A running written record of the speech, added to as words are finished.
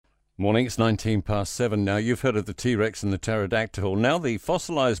Morning, it's 19 past 7 now. You've heard of the T-Rex and the pterodactyl. Now the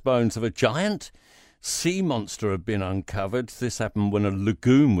fossilised bones of a giant sea monster have been uncovered. This happened when a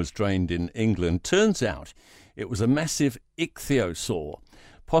lagoon was drained in England. Turns out it was a massive ichthyosaur,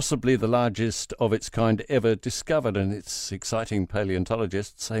 possibly the largest of its kind ever discovered. And it's exciting.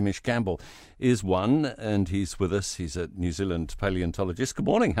 Paleontologist Hamish Campbell is one, and he's with us. He's a New Zealand paleontologist. Good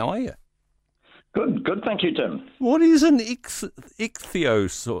morning, how are you? Good. Thank you, Tim. What is an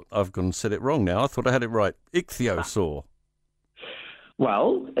ichthyosaur? I've gone and said it wrong now. I thought I had it right. Ichthyosaur.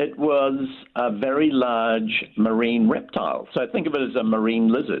 Well, it was a very large marine reptile. So think of it as a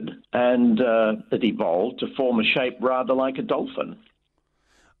marine lizard, and it evolved to form a shape rather like a dolphin.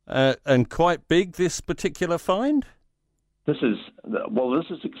 And quite big, this particular find? This is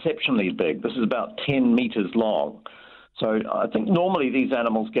exceptionally big. This is about 10 meters long. So I think normally these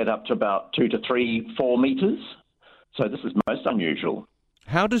animals get up to about 2 to 3, 4 meters. So this is most unusual.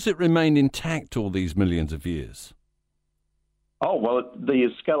 How does it remain intact all these millions of years? Oh, well, the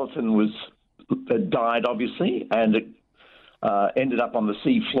skeleton died, obviously, and it ended up on the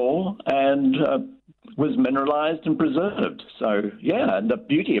sea floor and was mineralized and preserved. So, yeah, and the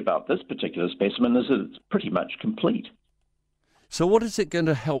beauty about this particular specimen is that it's pretty much complete. So what is it going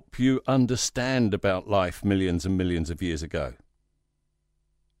to help you understand about life millions and millions of years ago?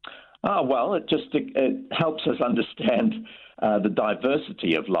 Well, it helps us understand the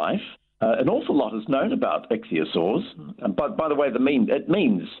diversity of life. An awful lot is known about ichthyosaurs. But by the way, it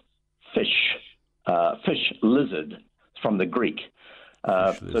means fish lizard from the Greek.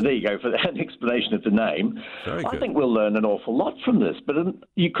 So there you go for an explanation of the name. Very good. I think we'll learn an awful lot from this, but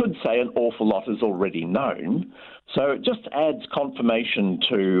you could say an awful lot is already known. So it just adds confirmation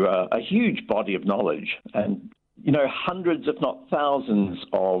to a huge body of knowledge. And, hundreds, if not thousands,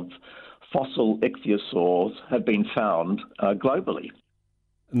 of fossil ichthyosaurs have been found globally.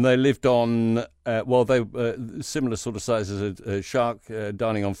 And they lived on, they were similar sort of size as a shark,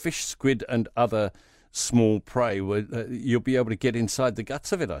 dining on fish, squid, and other small prey. You'll be able to get inside the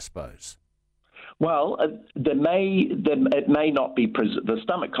guts of it, I suppose. Well, it may not be the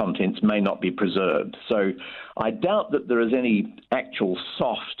stomach contents may not be preserved. So I doubt that there is any actual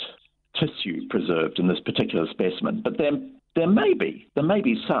soft tissue preserved in this particular specimen. But there may be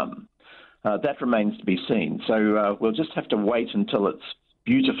some. That remains to be seen. So we'll just have to wait until it's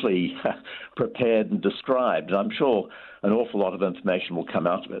beautifully prepared and described. I'm sure an awful lot of information will come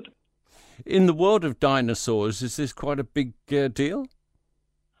out of it. In the world of dinosaurs, is this quite a big deal?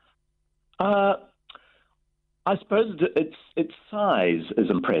 I suppose its size is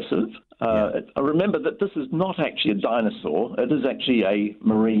impressive. I remember that this is not actually a dinosaur. It is actually a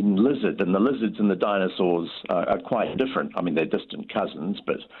marine lizard, and the lizards and the dinosaurs are quite different. I mean, they're distant cousins,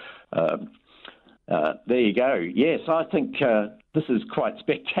 but there you go. Yes, I think this is quite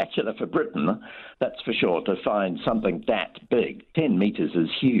spectacular for Britain, that's for sure, to find something that big. 10 meters is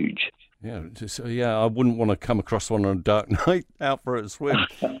huge. Yeah, I wouldn't want to come across one on a dark night out for a swim.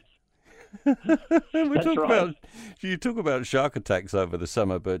 You talk about shark attacks over the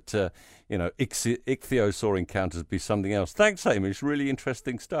summer, but ichthyosaur encounters would be something else. Thanks, Hamish. Really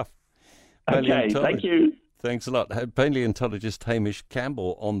interesting stuff. Okay, thank you. Thanks a lot. Paleontologist Hamish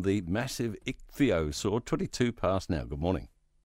Campbell on the massive ichthyosaur. 22 past now. Good morning.